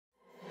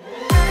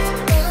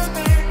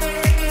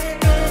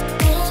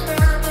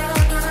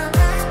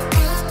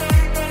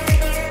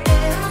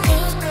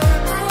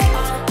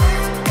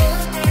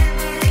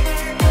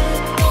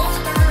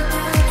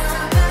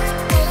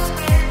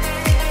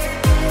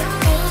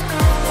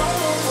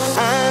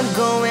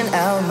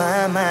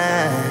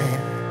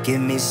Give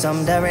me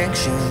some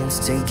directions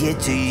to get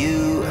to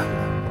you.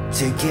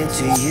 To get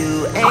to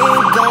you,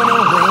 ain't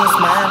gonna waste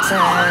my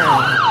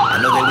time. I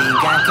know that we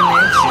got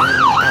connection,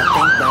 I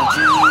think about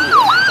you.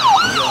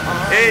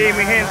 Hey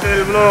mi gente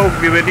del blog,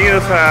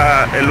 bienvenidos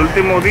a el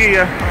último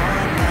día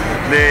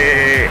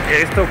de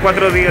estos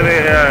 4 días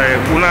de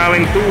una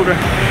aventura.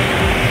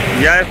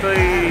 Ya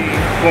estoy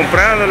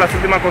comprando las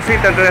últimas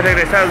cositas antes de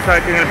regresar.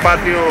 Sabes que en el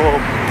patio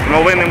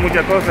no venden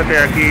muchas cosas que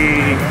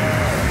aquí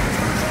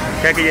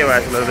que hay que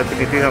llevárselas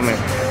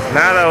definitivamente.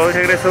 Nada, hoy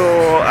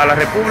regreso a la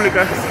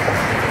República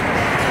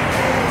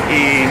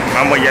y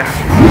vamos allá.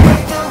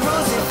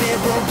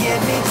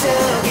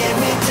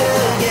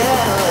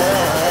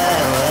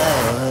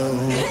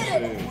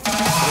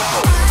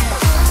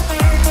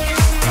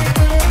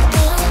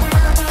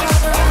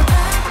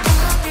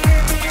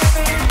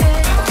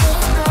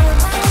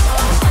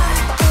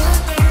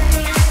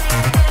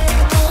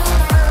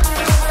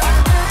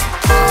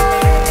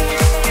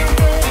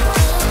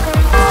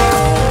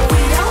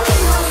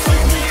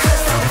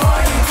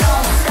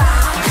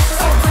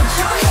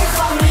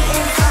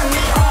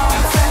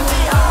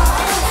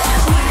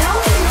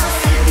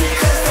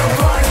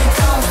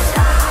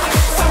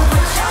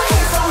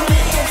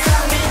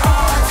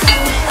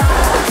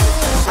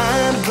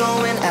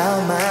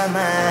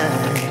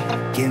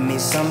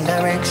 Some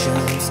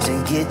directions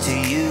to get to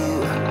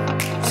you,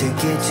 to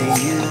get to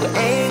you.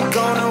 Ain't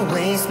gonna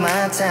waste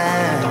my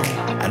time.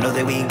 I know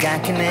that we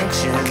got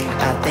connection.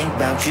 I think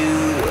about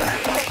you,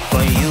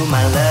 for you,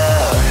 my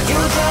love. You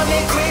drive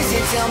me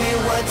crazy, tell me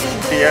what to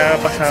do. Ya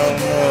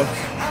pasamos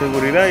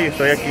seguridad y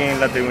estoy aquí en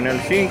la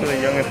terminal 5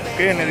 de John F.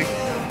 Kennedy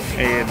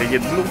de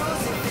JetBlue.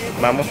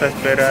 Vamos a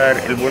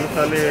esperar, el vuelo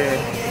sale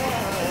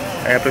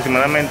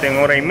aproximadamente en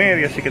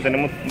 1h30, así que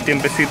tenemos un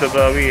tiempecito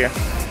todavía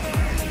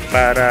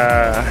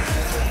para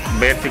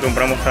ver si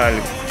compramos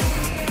algo,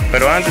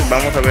 pero antes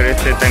vamos a ver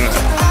este tema.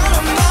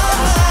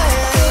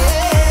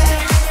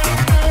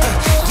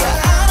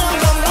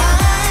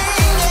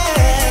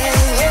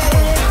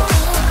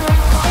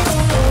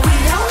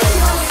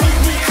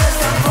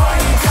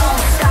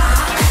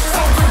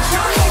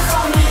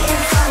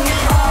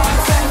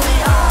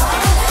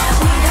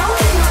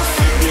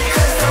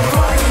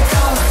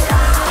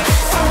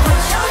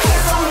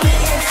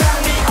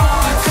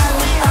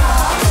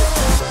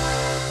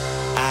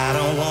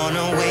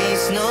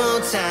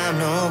 Time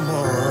no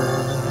more,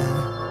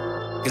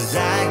 'cause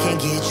I can't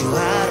get you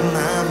out of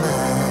my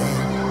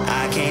mind.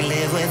 I can't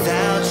live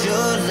without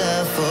your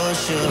love for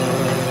sure.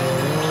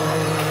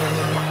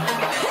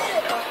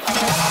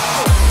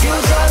 You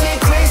drive me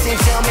crazy,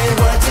 tell me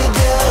what to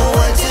do,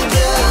 what to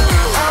do.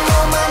 I'm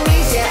on my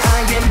knees, yeah,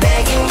 I am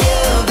begging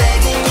you,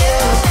 begging you.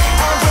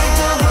 I'll break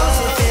the rules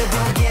if it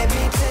won't get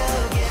me to.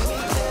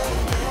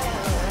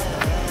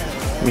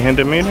 Mi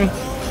gente, miren,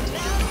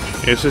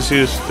 ese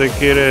si usted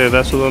quiere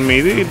dar su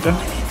dormidita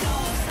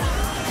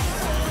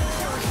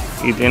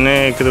y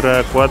tiene que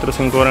durar 4 o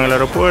 5 horas en el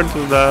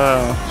aeropuerto,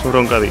 da su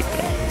roncadita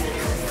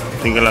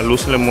sin que la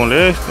luz le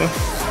moleste,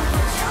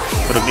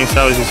 pero quién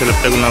sabe si se le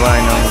pega una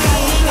vaina.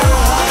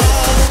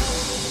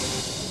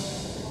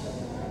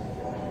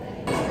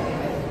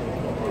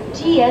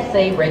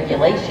 TSA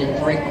regulations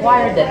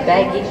require that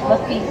baggage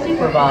must be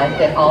supervised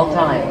at all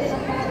times.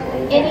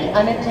 Any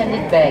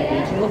unattended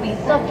baggage will be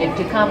subject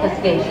to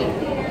confiscation.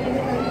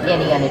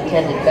 Any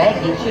unattended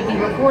baggage should be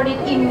reported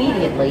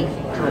immediately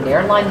to an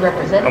airline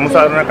representative. Vamos a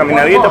dar una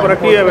caminadita por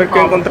aquí a ver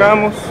qué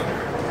encontramos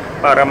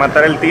para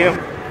matar el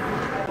tiempo.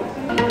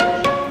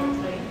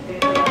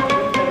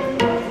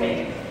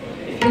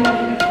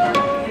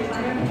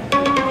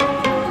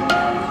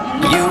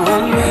 You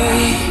and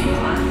me,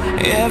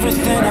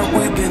 everything that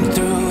we've been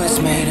through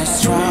has made us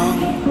strong.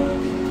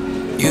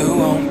 You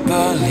won't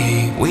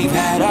believe we've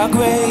had our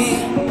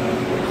gray,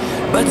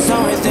 but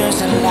somewhere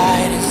there's a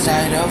light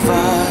inside of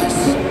us.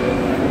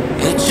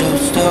 It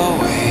shows the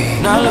way.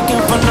 Not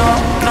looking for no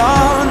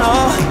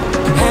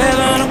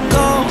heaven or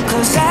gold,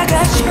 'cause I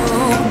got you.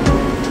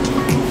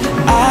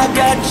 I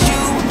got you.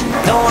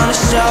 Don't wanna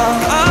show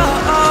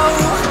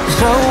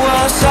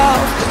us off,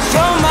 but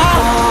you're my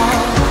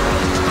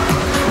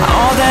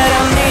all that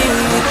I need.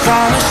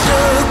 Trying to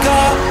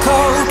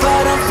sugarcoat,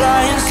 but I'm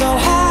flying so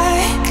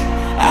high.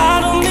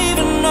 I don't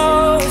even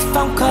know if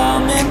I'm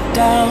coming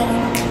down.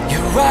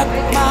 You rock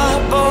my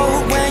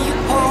boat when you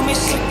hold me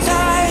so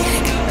tight.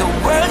 The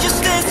world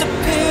just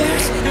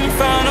disappears in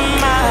front of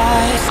my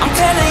eyes. I'm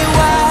telling you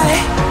why,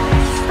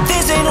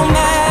 this ain't no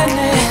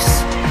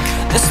madness.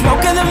 The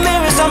smoke and the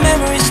mirrors are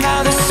memories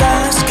now. The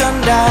sun's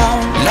gone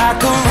down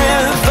like a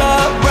river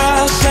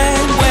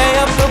rushing way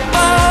up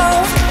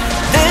above.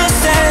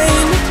 This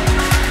ain't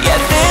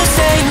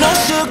no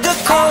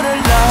sugar-coated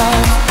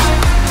love.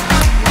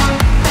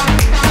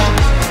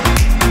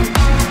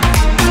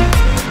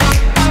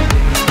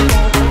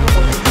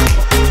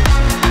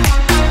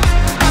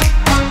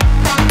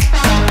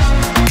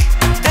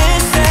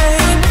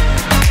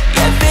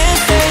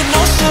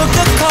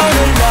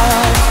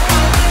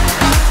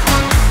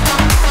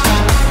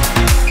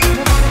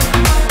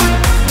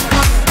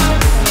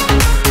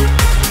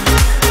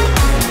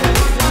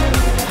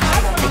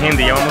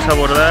 gente, ya vamos a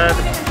abordar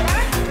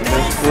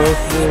después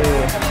de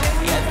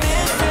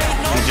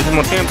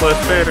muchísimo tiempo de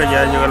espera.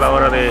 Ya llegó la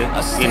hora de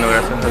irnos,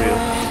 gracias a Dios.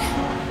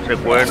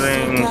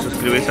 Recuerden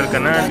suscribirse al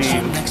canal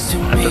y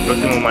hasta el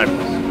próximo martes.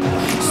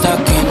 Stuck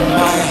in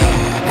my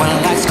head when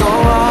lights go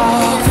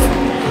off.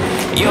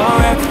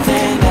 You're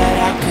everything that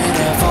I could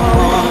ever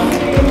want.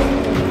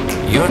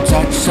 Your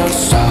touch so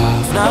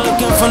soft. Not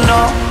looking for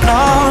no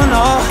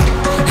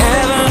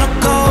heaven or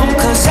gold,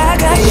 'cause I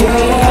got you.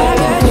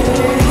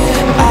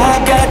 I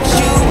got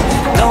you.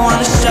 Don't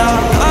wanna show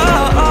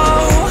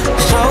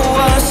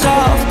us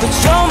off, but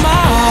you're my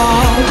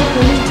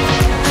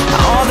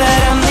all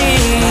that I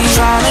need.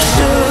 Trying to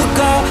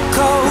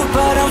sugarcoat,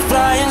 but I'm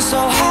flying so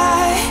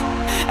high.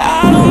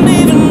 I don't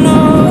even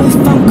know if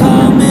I'm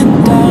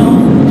coming down.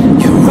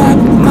 You rock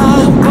my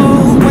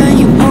boat when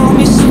you hold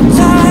me so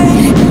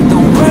tight. The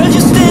world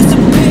just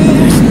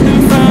disappears in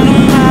front of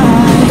my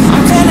eyes.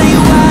 I'm telling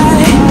you why,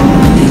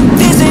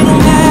 this ain't no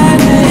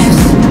madness.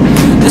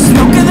 The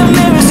smoke in the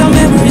mirrors are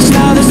memories,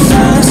 now the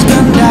sun's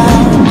gone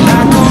down.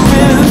 Like a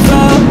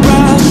river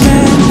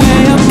rushing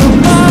way up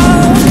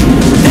above.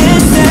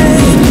 This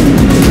ain't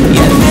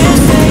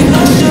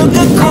no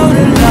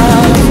sugar-coated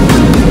love.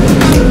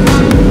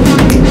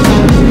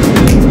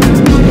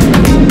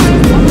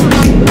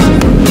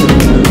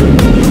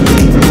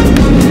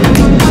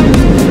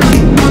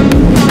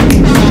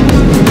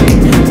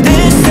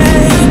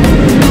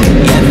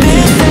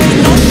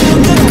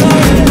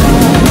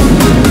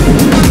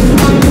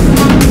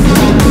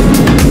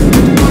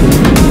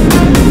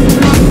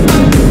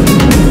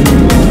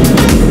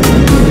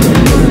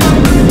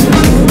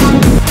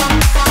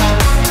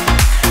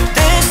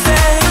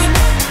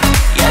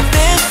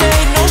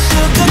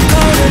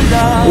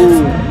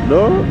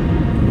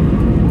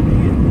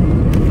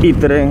 Y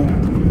 3.